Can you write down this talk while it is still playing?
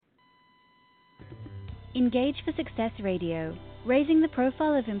Engage for Success Radio, raising the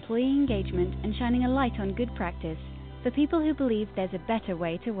profile of employee engagement and shining a light on good practice for people who believe there's a better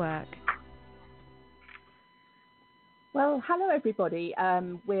way to work. Well, hello everybody.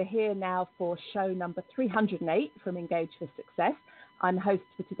 We're here now for show number 308 from Engage for Success. I'm host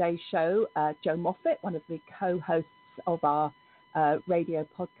for today's show, Joe Moffatt, one of the co-hosts of our radio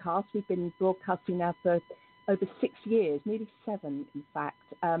podcast. We've been broadcasting now for over 6 years, nearly 7 in fact.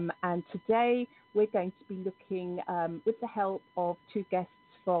 And today we're going to be looking, with the help of 2 guests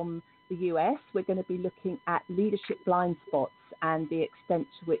from the US, we're going to be looking at leadership blind spots and the extent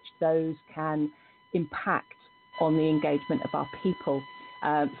to which those can impact on the engagement of our people.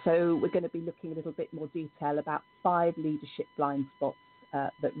 So we're going to be looking a little bit more detail about 5 leadership blind spots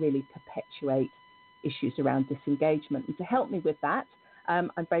that really perpetuate issues around disengagement. And to help me with that,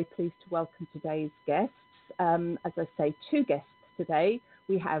 I'm very pleased to welcome today's guests. As I say, 2 guests today.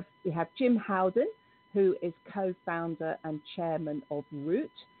 We have Jim Haudan, who is co-founder and chairman of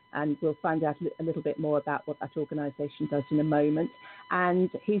Root, and we'll find out a little bit more about what that organisation does in a moment. And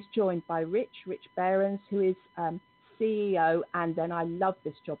he's joined by Rich Berens, who is CEO, and then I love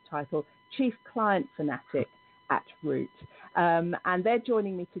this job title, Chief Client Fanatic at Root. And they're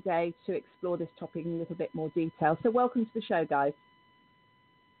joining me today to explore this topic in a little bit more detail. So welcome to the show, guys.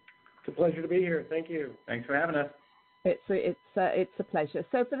 It's a pleasure to be here. Thank you. Thanks for having us. It's a pleasure.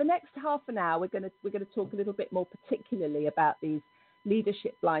 So for the next half an hour, we're going to talk a little bit more particularly about these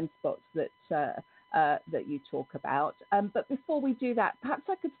leadership blind spots that you talk about. But before we do that, perhaps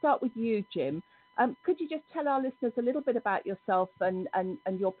I could start with you, Jim. Could you just tell our listeners a little bit about yourself and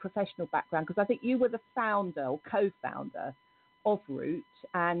your professional background? Because I think you were the founder or co-founder of Root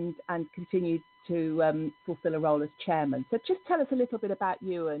and continued to fulfill a role as chairman. So just tell us a little bit about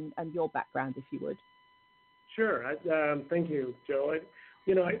you and your background, if you would. Sure. Thank you, Joe.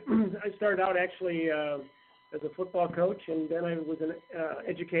 I started out actually as a football coach, and then I was in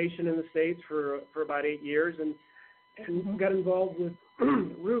education in the States for about 8 years, and got involved with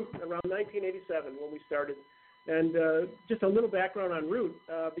Root around 1987 when we started. And just a little background on Root,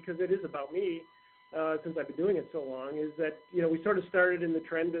 because it is about me, since I've been doing it so long, is that we sort of started in the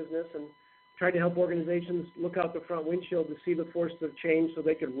trend business and tried to help organizations look out the front windshield to see the forces of change so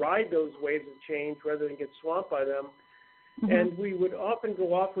they could ride those waves of change rather than get swamped by them. Mm-hmm. And we would often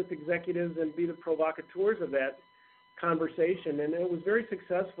go off with executives and be the provocateurs of that conversation. And it was very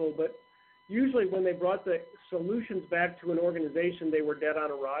successful, but usually when they brought the solutions back to an organization, they were dead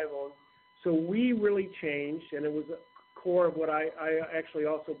on arrival. So we really changed, and it was a core of what I actually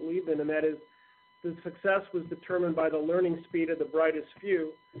also believed in, and that is the success was determined by the learning speed of the brightest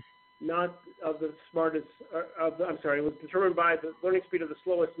few, not of the smartest, it was determined by the learning speed of the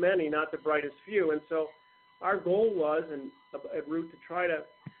slowest many, not the brightest few. And so our goal was, at Root, to try to,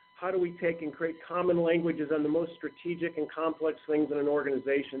 how do we take and create common languages on the most strategic and complex things in an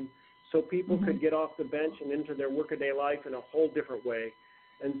organization so people could get off the bench and into their workaday life in a whole different way.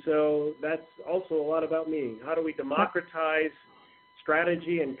 And so that's also a lot about me. How do we democratize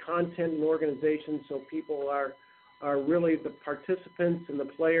strategy and content in organizations so people are really the participants and the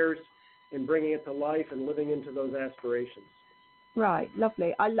players in bringing it to life and living into those aspirations. Right,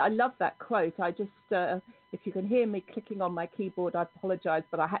 lovely. I love that quote. I just, if you can hear me clicking on my keyboard, I apologise,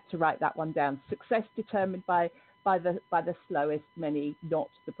 but I had to write that one down. Success determined by the slowest many, not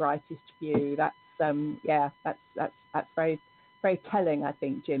the brightest few. That's that's very, very telling, I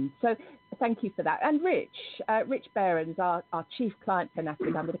think, Jim. So thank you for that. And Rich Berens, our Chief Client Fanatic.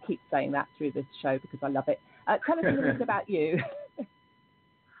 I'm going to keep saying that through this show because I love it. Tell us a little bit about you.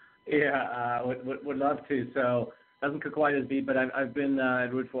 Yeah, would love to. So doesn't quite as deep, but I've been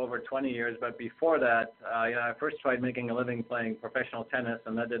at Root for over 20 years. But before that, I first tried making a living playing professional tennis,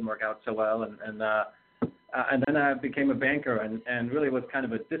 and that didn't work out so well. And then I became a banker, and really was kind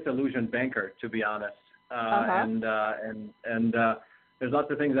of a disillusioned banker, to be honest. And there's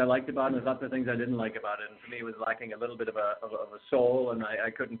lots of things I liked about it, and there's lots of things I didn't like about it. And for me, it was lacking a little bit of a soul, and I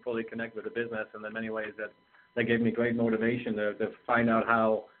couldn't fully connect with the business. And in many ways, that gave me great motivation to find out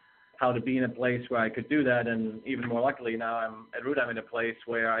how to be in a place where I could do that. And even more luckily, now I'm at Root. I'm in a place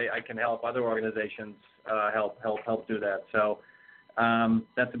where I can help other organizations help do that. So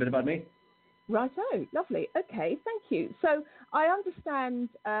that's a bit about me. Righto, lovely. Okay, thank you. So I understand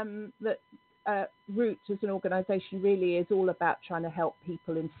that Root as an organisation really is all about trying to help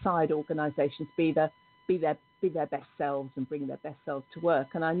people inside organisations be their best selves and bring their best selves to work.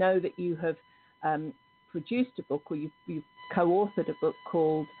 And I know that you have produced a book, or you've co-authored a book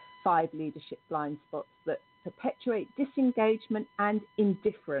called 5 Leadership Blind Spots that perpetuate disengagement and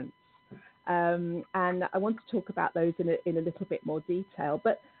indifference. And I want to talk about those in a little bit more detail.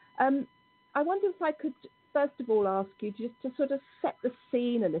 But I wonder if I could first of all ask you just to sort of set the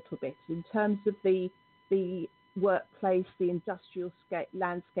scene a little bit in terms of the workplace, the industrial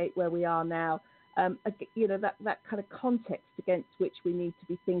landscape where we are now. That kind of context against which we need to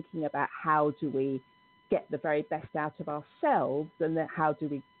be thinking about how do we get the very best out of ourselves, and then how do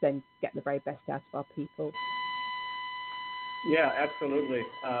we then get the very best out of our people? Yeah, absolutely,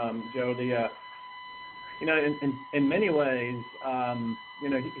 Joe. In many ways,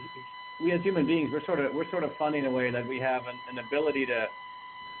 we as human beings, we're sort of funny in a way that we have an ability to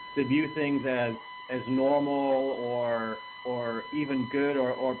view things as normal or even good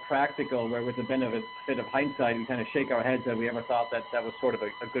or practical, where with the benefit of hindsight, we kind of shake our heads that we ever thought that was sort of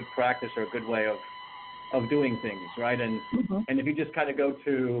a good practice or a good way of doing things, right? And if you just kind of go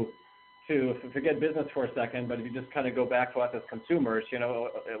to forget business for a second, but if you just kind of go back to us as consumers, it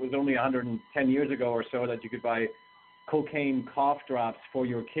was only 110 years ago or so that you could buy cocaine cough drops for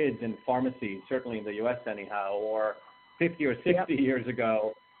your kids in pharmacies, certainly in the U.S. anyhow, or 50 or 60 years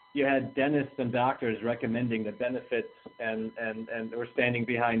ago, you had dentists and doctors recommending the benefits and were standing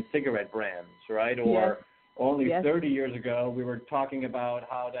behind cigarette brands, right? Or only 30 years ago, we were talking about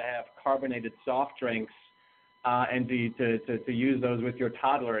how to have carbonated soft drinks and to use those with your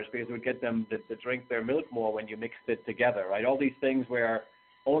toddlers because it would get them to drink their milk more when you mixed it together, right? All these things where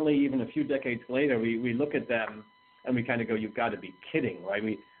only even a few decades later we look at them and we kind of go, you've got to be kidding, right?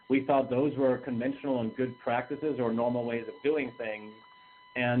 We thought those were conventional and good practices or normal ways of doing things.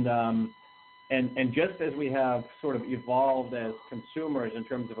 And just as we have sort of evolved as consumers in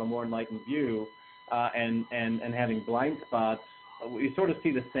terms of a more enlightened view and having blind spots, we sort of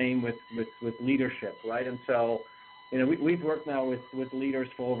see the same with leadership, right? And so, we've worked now with leaders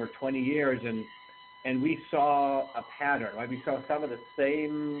for over 20 years, and we saw a pattern, right? We saw some of the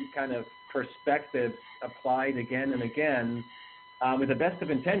same kind of perspectives applied again and again with the best of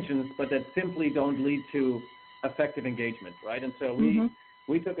intentions, but that simply don't lead to effective engagement, right? And so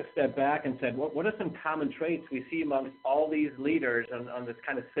we took a step back and said, what are some common traits we see amongst all these leaders on this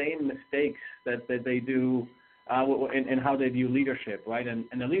kind of same mistakes that they do in how they view leadership, right? And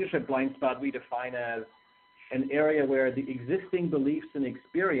the leadership blind spot we define as an area where the existing beliefs and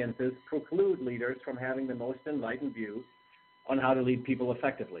experiences preclude leaders from having the most enlightened view on how to lead people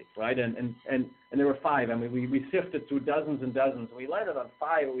effectively, right? And there were 5. I mean, we sifted through dozens and dozens. We landed on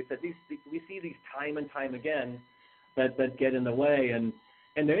 5, and we said we see these time and time again that get in the way, and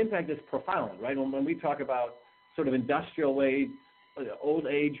their impact is profound, right? When we talk about sort of industrial ways, old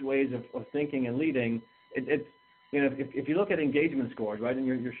age ways of thinking and leading, it's if you look at engagement scores, right, and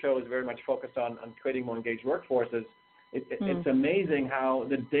your show is very much focused on creating more engaged workforces, it's amazing how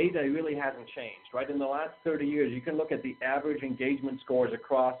the data really hasn't changed, right? In the last 30 years, you can look at the average engagement scores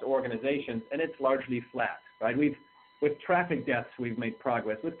across organizations, and it's largely flat, right? With traffic deaths, we've made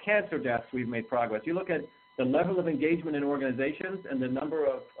progress. With cancer deaths, we've made progress. You look at the level of engagement in organizations and the number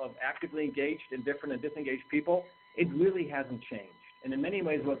of actively engaged, indifferent, and disengaged people, it really hasn't changed. And in many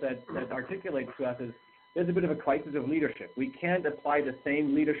ways, what that articulates to us is there's a bit of a crisis of leadership. We can't apply the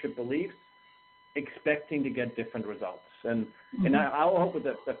same leadership beliefs expecting to get different results. And I'll hope with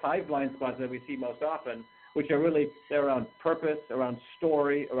the 5 blind spots that we see most often, which are really, they're around purpose, around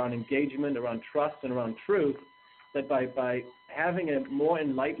story, around engagement, around trust, and around truth, that by having a more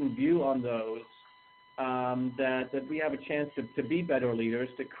enlightened view on those, that we have a chance to be better leaders,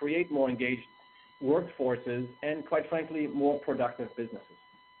 to create more engaged workforces, and quite frankly, more productive businesses.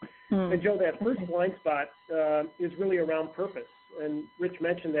 And Joe, that first blind spot is really around purpose. And Rich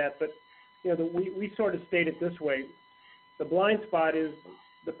mentioned that, but we sort of state it this way. The blind spot is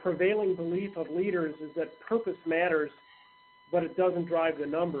the prevailing belief of leaders is that purpose matters, but it doesn't drive the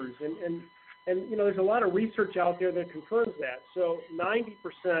numbers. And there's a lot of research out there that confirms that. So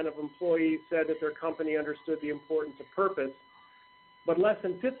 90% of employees said that their company understood the importance of purpose, but less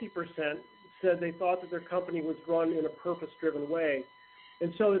than 50% said they thought that their company was run in a purpose-driven way.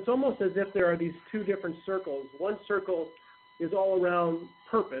 And so it's almost as if there are these 2 different circles. One circle is all around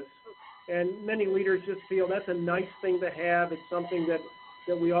purpose, and many leaders just feel that's a nice thing to have. It's something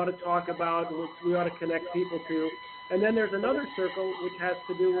that we ought to talk about and which we ought to connect people to. And then there's another circle which has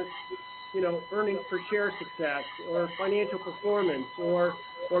to do with earnings per share success or financial performance or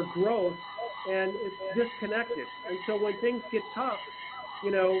growth, and it's disconnected. And so when things get tough,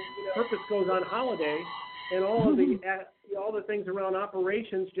 purpose goes on holiday, and all the things around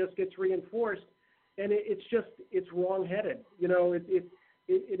operations just gets reinforced, and it's wrong-headed.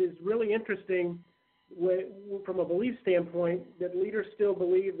 It is really interesting from a belief standpoint that leaders still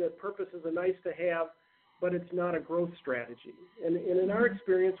believe that purpose is a nice to have, but it's not a growth strategy. And in our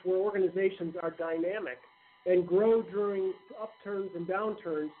experience, where organizations are dynamic and grow during upturns and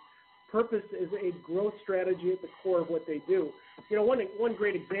downturns, purpose is a growth strategy at the core of what they do. You know, one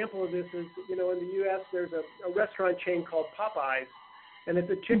great example of this is, you know, in the U.S. there's a restaurant chain called Popeyes, and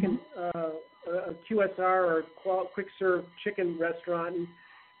it's a chicken, a QSR or quick serve chicken restaurant,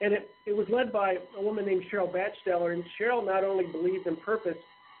 and it was led by a woman named Cheryl Batchteller, and Cheryl not only believed in purpose,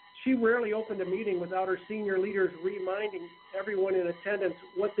 she rarely opened a meeting without her senior leaders reminding everyone in attendance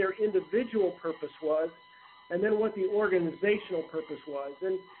what their individual purpose was, and then what the organizational purpose was.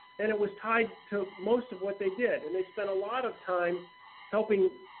 And it was tied to most of what they did. And they spent a lot of time helping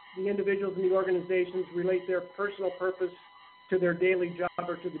the individuals in the organizations relate their personal purpose to their daily job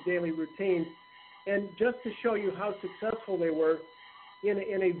or to the daily routine. And just to show you how successful they were in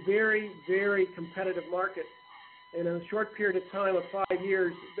a very, very competitive market, in a short period of time of 5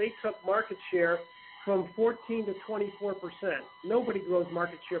 years, they took market share from 14 to 24%. Nobody grows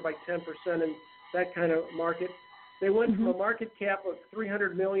market share by 10% in that kind of market. They went from a market cap of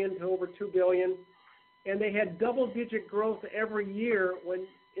 $300 million to over $2 billion, and they had double-digit growth every year when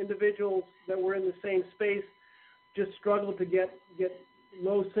individuals that were in the same space just struggled to get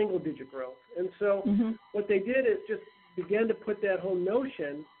low single-digit growth. And so what they did is just began to put that whole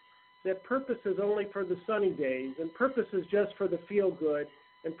notion that purpose is only for the sunny days, and purpose is just for the feel-good,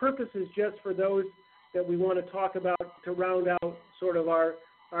 and purpose is just for those that we want to talk about to round out sort of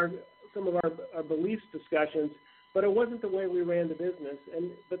some of our beliefs discussions. But it wasn't the way we ran the business,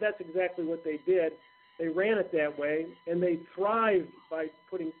 but that's exactly what they did. They ran it that way, and they thrived by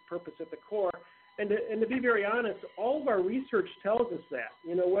putting purpose at the core. And to be very honest, all of our research tells us that.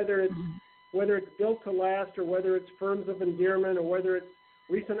 You know, whether it's built to last, or whether it's firms of endearment, or whether it's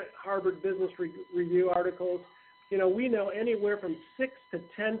recent Harvard Business Review articles, you know, we know anywhere from 6 to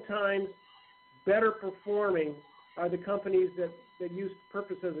 10 times better performing are the companies that use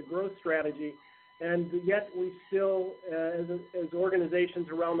purpose as a growth strategy. And yet we still, as organizations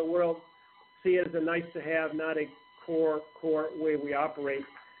around the world, see it as a nice to have, not a core way we operate.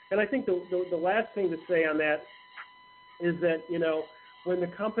 And I think the last thing to say on that is that, you know, when the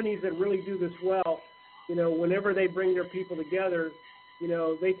companies that really do this well, you know, whenever they bring their people together, you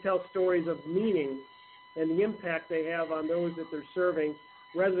know, they tell stories of meaning and the impact they have on those that they're serving,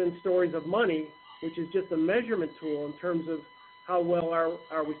 rather than stories of money, which is just a measurement tool in terms of how well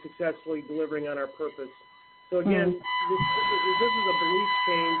are we successfully delivering on our purpose. So again, this is a belief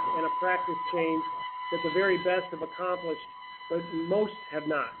change and a practice change that the very best have accomplished, but most have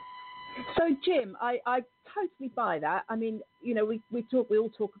not. So Jim, I totally buy that. I mean, you know, we all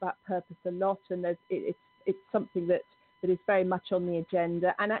talk about purpose a lot, and it's something that is very much on the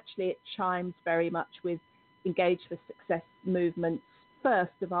agenda, and actually it chimes very much with Engage for Success movement's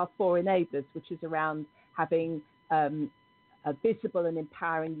first of our 4 enablers, which is around having visible and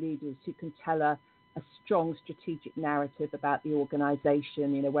empowering leaders who can tell a strong strategic narrative about the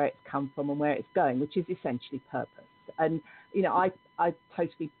organization, you know, where it's come from and where it's going, which is essentially purpose. And, you know, I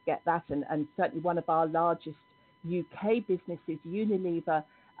totally get that. And certainly one of our largest UK businesses, Unilever,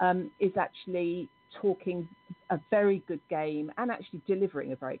 is actually talking a very good game, and actually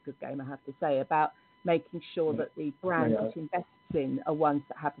delivering a very good game, I have to say, about making sure that the brands it invests in are ones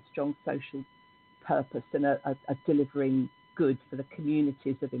that have a strong social purpose and are delivering good for the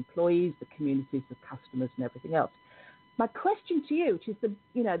communities of employees, the communities of customers, and everything else. My question to you, which is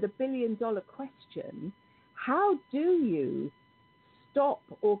the billion-dollar question: how do you stop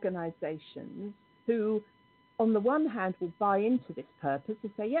organisations who, on the one hand, will buy into this purpose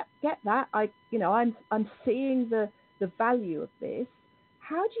and say, "Yep, get that. I'm seeing the value of this."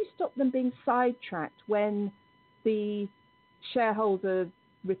 How do you stop them being sidetracked when the shareholder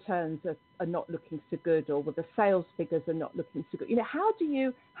returns are not looking so good, or the sales figures are not looking so good? You know, how do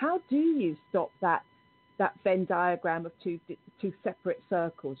you stop that Venn diagram of two separate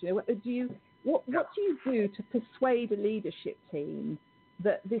circles? You know, what do you do to persuade a leadership team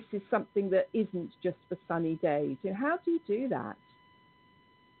that this is something that isn't just for sunny days? You know, how do you do that?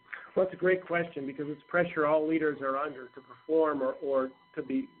 Well, it's a great question, because it's pressure all leaders are under to perform or to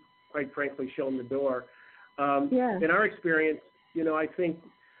be, quite frankly, shown the door. In our experience, you know, I think,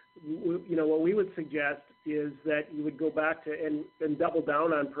 you know, what we would suggest is that you would go back to and double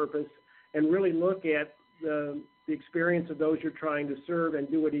down on purpose and really look at the experience of those you're trying to serve and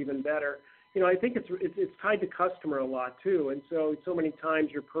do it even better. You know, I think it's tied to customer a lot too, and so many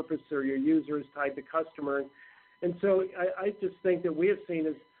times your purpose or your user is tied to customer, and so I just think that we have seen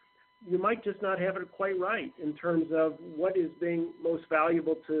is you might just not have it quite right in terms of what is being most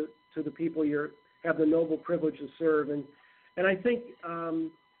valuable to the people you have the noble privilege to serve, and I think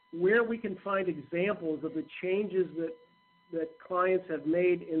where we can find examples of the changes that clients have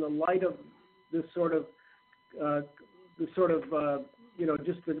made in the light of this sort of you know,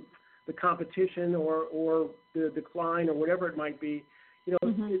 just the the competition or the decline or whatever it might be.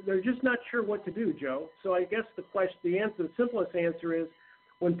 They're just not sure what to do, Joe. So I guess the simplest answer is,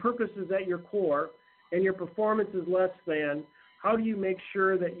 when purpose is at your core and your performance is less than, how do you make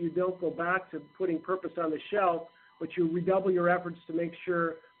sure that you don't go back to putting purpose on the shelf, but you redouble your efforts to make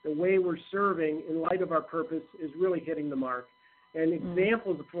sure the way we're serving in light of our purpose is really hitting the mark? And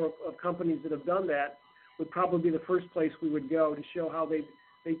examples of companies that have done that would probably be the first place we would go to show how they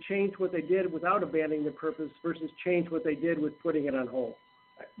changed what they did without abandoning their purpose versus changed what they did with putting it on hold.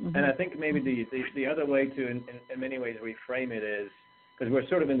 And I think maybe the other way to, in many ways, reframe it is, because we're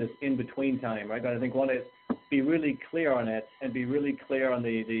sort of in this in-between time, right? But I think one is be really clear on it and be really clear on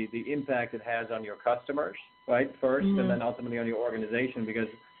the impact it has on your customers, right, first, and then ultimately on your organization, because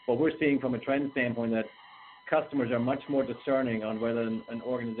what we're seeing from a trend standpoint that customers are much more discerning on whether an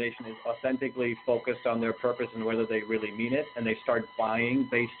organization is authentically focused on their purpose and whether they really mean it, and they start buying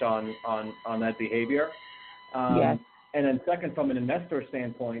based on that behavior. Yes. And then second, from an investor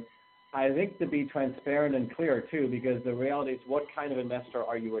standpoint, I think to be transparent and clear too, because the reality is, what kind of investor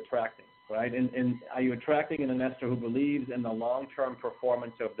are you attracting, right? And are you attracting an investor who believes in the long-term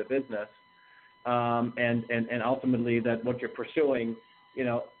performance of the business, and ultimately that what you're pursuing,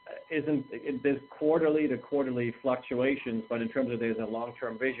 there's quarterly to quarterly fluctuations, but in terms of there's a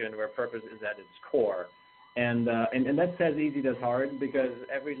long-term vision where purpose is at its core. And that says easy does hard, because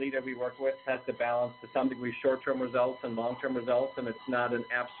every leader we work with has to balance to some degree short-term results and long-term results, and it's not an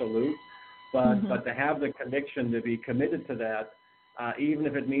absolute. But to have the conviction to be committed to that, even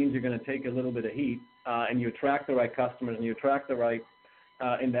if it means you're going to take a little bit of heat, and you attract the right customers and you attract the right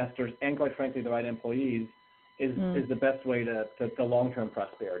investors and, quite frankly, the right employees, is the best way to long-term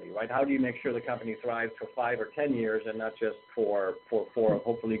prosperity, right? How do you make sure the company thrives for 5 or 10 years and not just for 4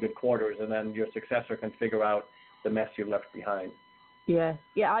 hopefully good quarters, and then your successor can figure out the mess you left behind? Yeah.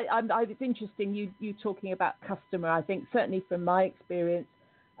 It's interesting you talking about customer. I think certainly from my experience,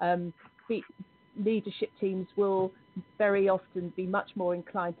 leadership teams will very often be much more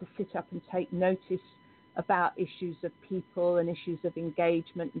inclined to sit up and take notice about issues of people and issues of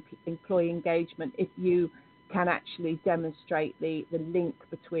engagement and employee engagement if you can actually demonstrate the link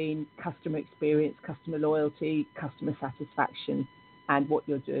between customer experience, customer loyalty, customer satisfaction, and what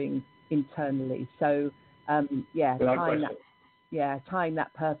you're doing internally. So, tying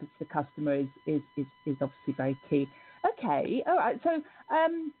that purpose to the customer is obviously very key. Okay, all right. So,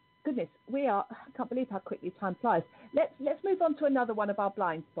 goodness, I can't believe how quickly time flies. Let's move on to another one of our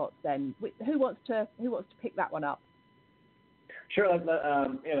blind spots then. Who wants to pick that one up? Sure.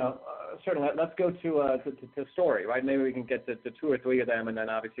 Certainly. Let's go to story, right? Maybe we can get to 2 or 3 of them, and then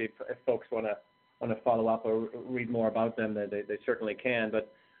obviously if folks want to follow up or read more about them, they certainly can.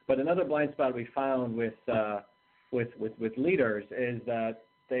 But another blind spot we found with leaders is that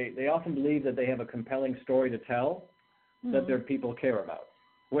they often believe that they have a compelling story to tell that their people care about,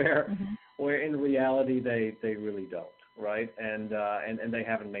 where in reality they really don't, right? And they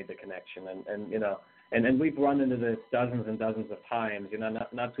haven't made the connection, and we've run into this dozens and dozens of times.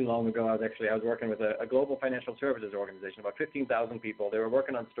 Not too long ago, I was working with a global financial services organization, about 15,000 people. They were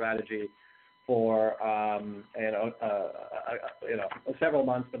working on strategy for several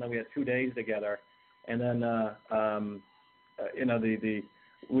months, but then we had 2 days together, and then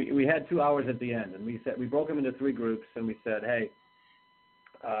we had 2 hours at the end, and we broke them into 3 groups, and we said, hey,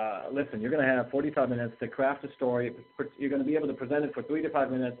 listen, you're going to have 45 minutes to craft a story. You're going to be able to present it for 3 to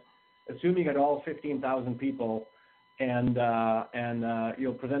 5 minutes. Assume you got all 15,000 people, and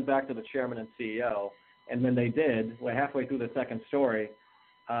you'll present back to the chairman and CEO. And when they did, we're halfway through the second story,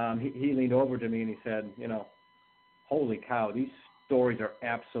 he leaned over to me and he said, holy cow, these stories are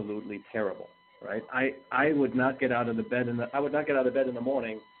absolutely terrible, right? I would not get out of the bed in the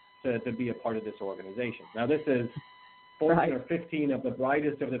morning to be a part of this organization. Now this is 14 or 15 of the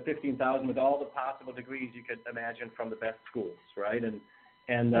brightest of the 15,000 with all the possible degrees you could imagine from the best schools, right? And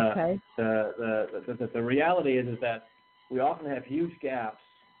the reality is that we often have huge gaps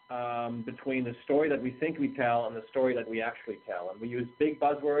between the story that we think we tell and the story that we actually tell. And we use big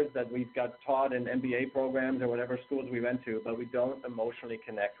buzzwords that we've got taught in MBA programs or whatever schools we went to, but we don't emotionally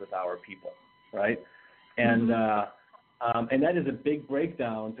connect with our people, right? And that is a big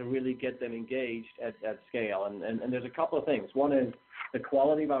breakdown to really get them engaged at scale. And there's a couple of things. One is the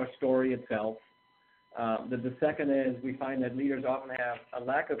quality of our story itself. The second is we find that leaders often have a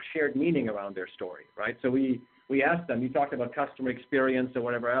lack of shared meaning around their story, right? So we ask them, you talked about customer experience or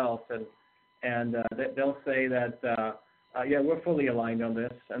whatever else, and they'll say that, we're fully aligned on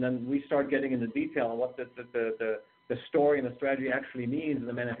this. And then we start getting into detail on what the story and the strategy actually means and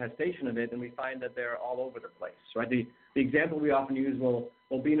the manifestation of it, and we find that they're all over the place, right? The example we often use, we'll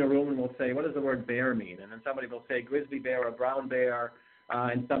will be in a room and will say, what does the word bear mean? And then somebody will say grizzly bear or brown bear,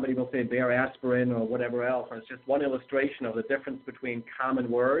 and somebody will say bear aspirin or whatever else. And it's just one illustration of the difference between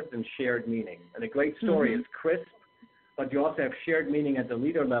common words and shared meaning. And a great story is crisp, but you also have shared meaning at the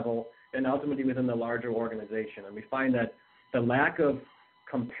leader level and ultimately within the larger organization. And we find that the lack of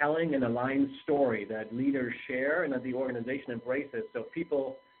compelling and aligned story that leaders share and that the organization embraces so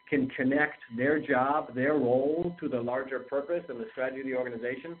people can connect their job, their role to the larger purpose and the strategy of the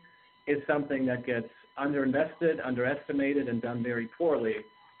organization is something that gets underinvested, underestimated, and done very poorly.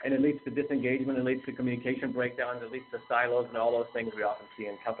 And it leads to disengagement, it leads to communication breakdowns, it leads to silos and all those things we often see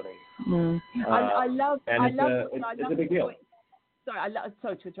in companies. It's a big deal.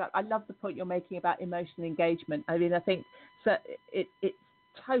 Sorry to interrupt. I love the point you're making about emotional engagement. I mean, I think so it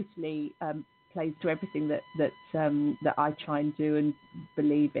totally plays to everything that I try and do and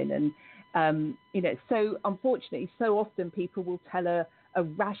believe in. And so unfortunately, so often people will tell a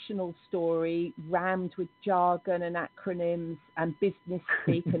rational story rammed with jargon and acronyms and business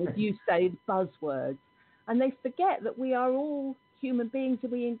speak, and as you say, buzzwords, and they forget that we are all human beings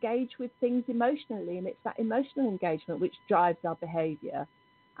and we engage with things emotionally, and it's that emotional engagement which drives our behaviour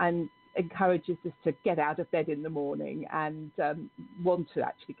and encourages us to get out of bed in the morning and want to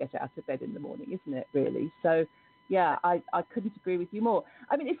actually get out of bed in the morning, isn't it, really? So, yeah, I couldn't agree with you more.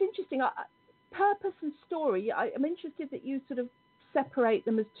 I mean, it's interesting. Purpose and story, I'm interested that you sort of separate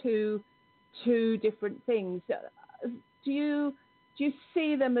them as two different things. Do you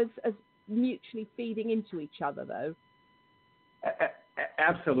see them as mutually feeding into each other, though?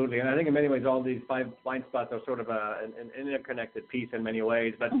 Absolutely, and I think in many ways all these 5 blind spots are sort of an interconnected piece in many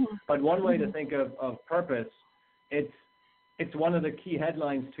ways. But one way to think of purpose, it's one of the key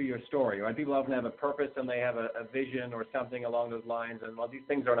headlines to your story, right? People often have a purpose and they have a vision or something along those lines, and while these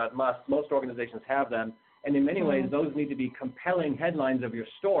things are not must, most organizations have them, and in many ways those need to be compelling headlines of your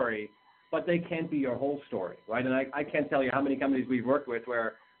story, but they can't be your whole story, right? And I can't tell you how many companies we've worked with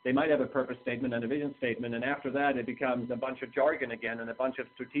where they might have a purpose statement and a vision statement, and after that it becomes a bunch of jargon again and a bunch of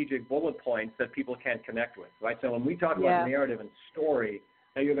strategic bullet points that people can't connect with, right? So when we talk about narrative and story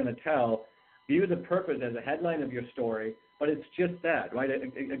that you're going to tell, view the purpose as a headline of your story, but it's just that, right?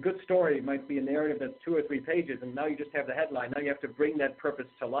 A good story might be a narrative that's 2 or 3 pages, and now you just have the headline. Now you have to bring that purpose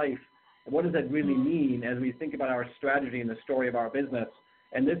to life. And what does that really mean as we think about our strategy and the story of our business?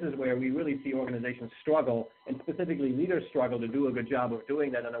 And this is where we really see organizations struggle, and specifically leaders struggle to do a good job of doing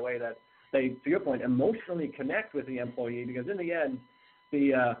that in a way that they, to your point, emotionally connect with the employee. Because in the end,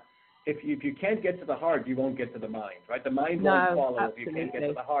 if you can't get to the heart, you won't get to the mind, right? The mind won't follow if you can't get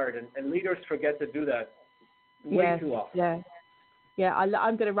to the heart. And leaders forget to do that way too often.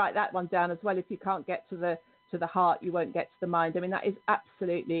 I'm going to write that one down as well. If you can't get to the heart, you won't get to the mind. I mean, that is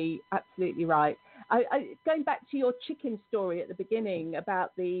absolutely right. Going back to your chicken story at the beginning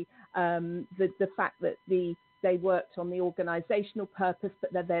about the fact that they worked on the organisational purpose,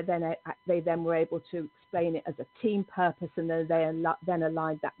 but they then were able to explain it as a team purpose, and then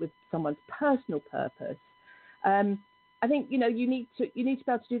aligned that with someone's personal purpose. I think you need to be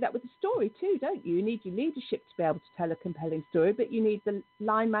able to do that with the story too, don't you? You need your leadership to be able to tell a compelling story, but you need the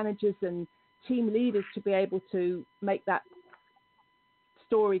line managers and team leaders to be able to make that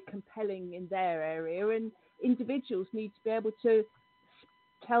story compelling in their area, and individuals need to be able to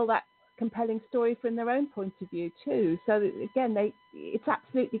tell that compelling story from their own point of view too. So again, it's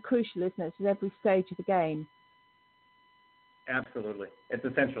absolutely crucial, isn't it, at every stage of the game? Absolutely, it's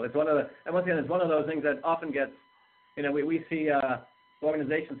essential. It's one of those things that often gets, we see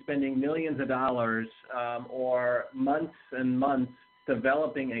organizations spending millions of dollars or months and months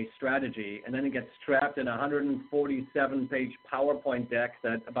developing a strategy, and then it gets strapped in a 147-page PowerPoint deck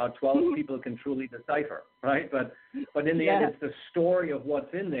that about 12 people can truly decipher, right? But in the end, it's the story of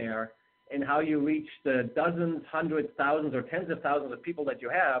what's in there and how you reach the dozens, hundreds, thousands, or tens of thousands of people that you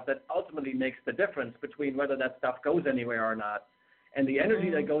have that ultimately makes the difference between whether that stuff goes anywhere or not. And the energy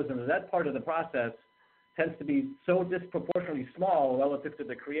that goes into that part of the process tends to be so disproportionately small relative to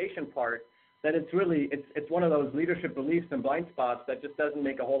the creation part that it's one of those leadership beliefs and blind spots that just doesn't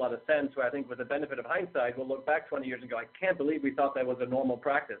make a whole lot of sense, where I think with the benefit of hindsight, we'll look back 20 years and go, I can't believe we thought that was a normal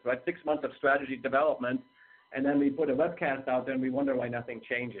practice, right? 6 months of strategy development, and then we put a webcast out there and we wonder why nothing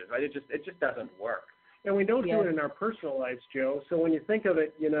changes, right? It just doesn't work. And we don't do it in our personal lives, Joe. So when you think of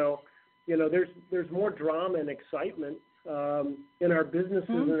it, there's more drama and excitement in our businesses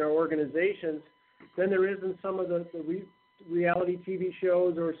and our organizations than there is in some of the reality TV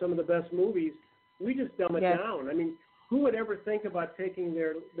shows or some of the best movies. We just dumb it down. I mean, who would ever think about taking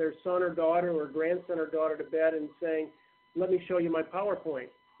their son or daughter or grandson or daughter to bed and saying, let me show you my PowerPoint?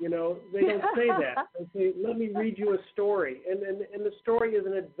 You know, they don't say that. They say, let me read you a story. And the story is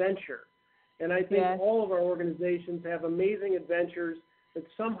an adventure. And I think all of our organizations have amazing adventures that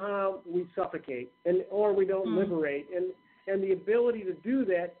somehow we suffocate or we don't liberate. And the ability to do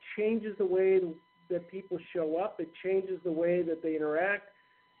that changes the way that people show up. It changes the way that they interact,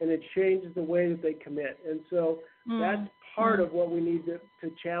 and it changes the way that they commit. And so that's part of what we need to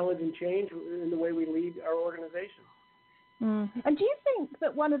challenge and change in the way we lead our organizations. And do you think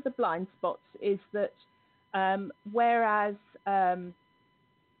that one of the blind spots is that whereas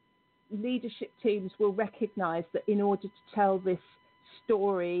leadership teams will recognize that in order to tell this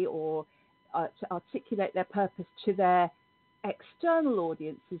story or to articulate their purpose to their external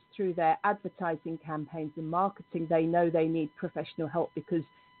audiences through their advertising campaigns and marketing, they know they need professional help because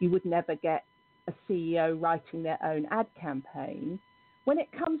you would never get a CEO writing their own ad campaign. When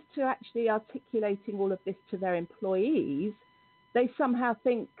it comes to actually articulating all of this to their employees, they somehow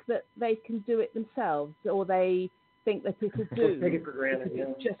think that they can do it themselves, or they think that people do. Take it for granted.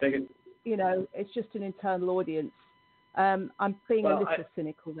 You know, it's just an internal audience. I'm being a little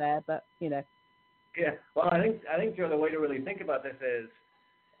cynical there, but you know. Yeah. Well, I think, Joe, the way to really think about this is,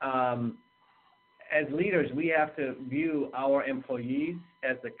 as leaders, we have to view our employees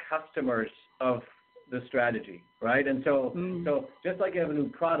as the customers of the strategy, right? And so just like you have a new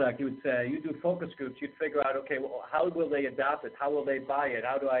product, you would say, you do focus groups, you'd figure out, okay, well, how will they adopt it? How will they buy it?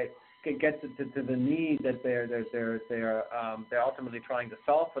 How do I get to the need that they're ultimately trying to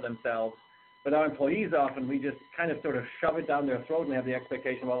solve for themselves? But our employees, often we just kind of sort of shove it down their throat and have the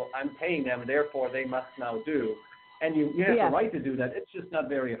expectation, well, I'm paying them, therefore they must now do. And you have the right to do that. It's just not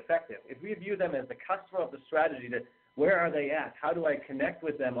very effective. If we view them as the customer of the strategy, that where are they at? How do I connect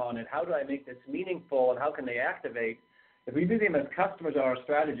with them on it? How do I make this meaningful, and how can they activate? If we view them as customers of our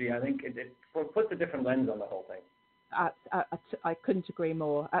strategy, I think it puts a different lens on the whole thing. I couldn't agree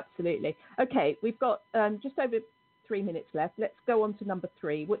more. Absolutely. Okay, we've got just over 3 minutes left. Let's go on to number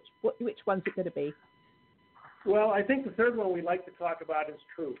 3. Which one's it going to be? Well, I think the third one we'd like to talk about is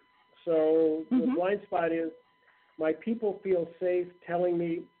truth. So the blind spot is, my people feel safe telling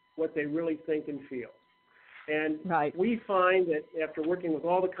me what they really think and feel. And we find that after working with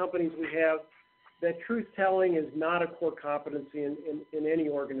all the companies we have, that truth-telling is not a core competency in any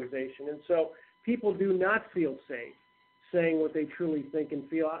organization. And so people do not feel safe saying what they truly think and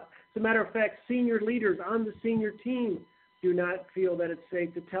feel. As a matter of fact, senior leaders on the senior team do not feel that it's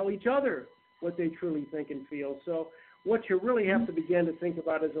safe to tell each other what they truly think and feel. So what you really have to begin to think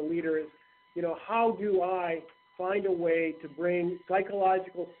about as a leader is, you know, how do I find a way to bring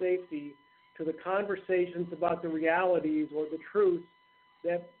psychological safety to the conversations about the realities or the truths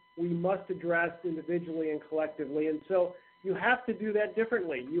that we must address individually and collectively. And so you have to do that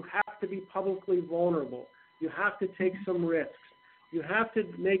differently. You have to be publicly vulnerable. You have to take some risks. You have to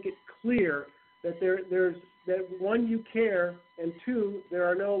make it clear that there's that, one, you care, and two, there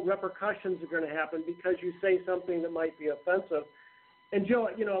are no repercussions that are going to happen because you say something that might be offensive. And Joe,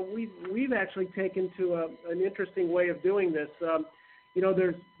 you know, we've actually taken to an interesting way of doing this. You know,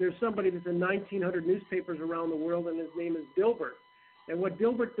 there's somebody that's in 1,900 newspapers around the world, and his name is Dilbert. And what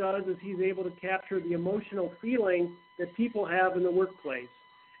Dilbert does is he's able to capture the emotional feeling that people have in the workplace.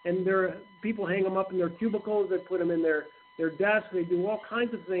 And people hang them up in their cubicles, they put them in their desks, they do all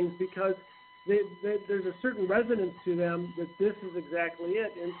kinds of things because there's a certain resonance to them that this is exactly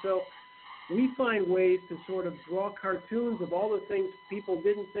it. And so we find ways to sort of draw cartoons of all the things people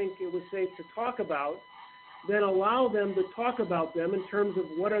didn't think it was safe to talk about, then allow them to talk about them in terms of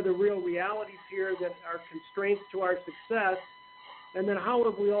what are the real realities here that are constraints to our success, and then how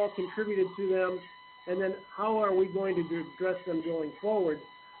have we all contributed to them, and then how are we going to address them going forward.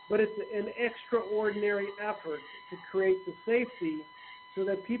 But it's an extraordinary effort to create the safety so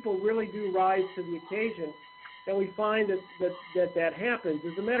that people really do rise to the occasion. And we find that happens.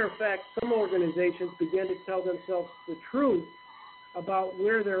 As a matter of fact, some organizations begin to tell themselves the truth about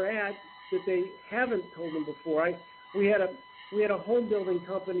where they're at that they haven't told them before. We had a home building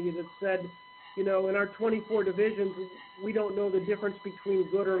company that said, you know, in our 24 divisions, we don't know the difference between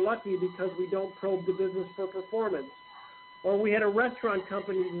good or lucky because we don't probe the business for performance. Or we had a restaurant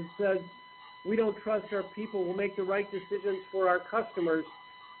company that said, we don't trust our people, we'll make the right decisions for our customers.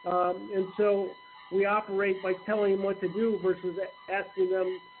 And so we operate by telling them what to do versus asking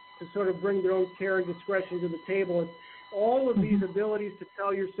them to sort of bring their own care and discretion to the table. And all of these abilities to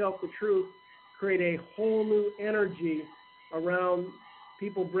tell yourself the truth create a whole new energy around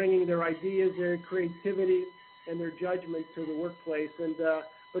people bringing their ideas, their creativity, and their judgment to the workplace. And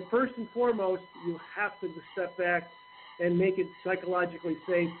but first and foremost, you have to step back and make it psychologically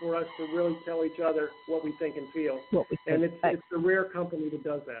safe for us to really tell each other what we think and feel. And it's a rare company that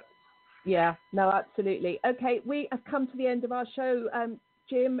does that. Yeah, no, absolutely. Okay, we have come to the end of our show.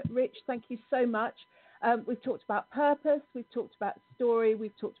 Jim, Rich, thank you so much. We've talked about purpose, we've talked about story,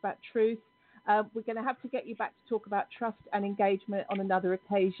 we've talked about truth. We're going to have to get you back to talk about trust and engagement on another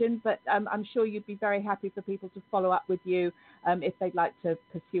occasion, but I'm sure you'd be very happy for people to follow up with you if they'd like to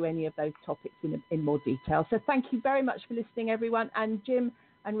pursue any of those topics in more detail. So thank you very much for listening, everyone. And Jim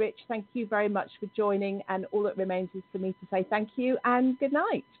and Rich, thank you very much for joining. And all that remains is for me to say thank you and good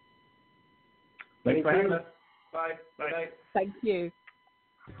night. Thanks for having us. Bye. Bye. Thank you.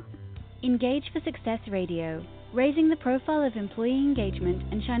 Engage for Success Radio, raising the profile of employee engagement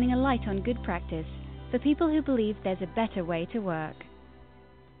and shining a light on good practice for people who believe there's a better way to work.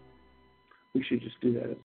 We should just do that.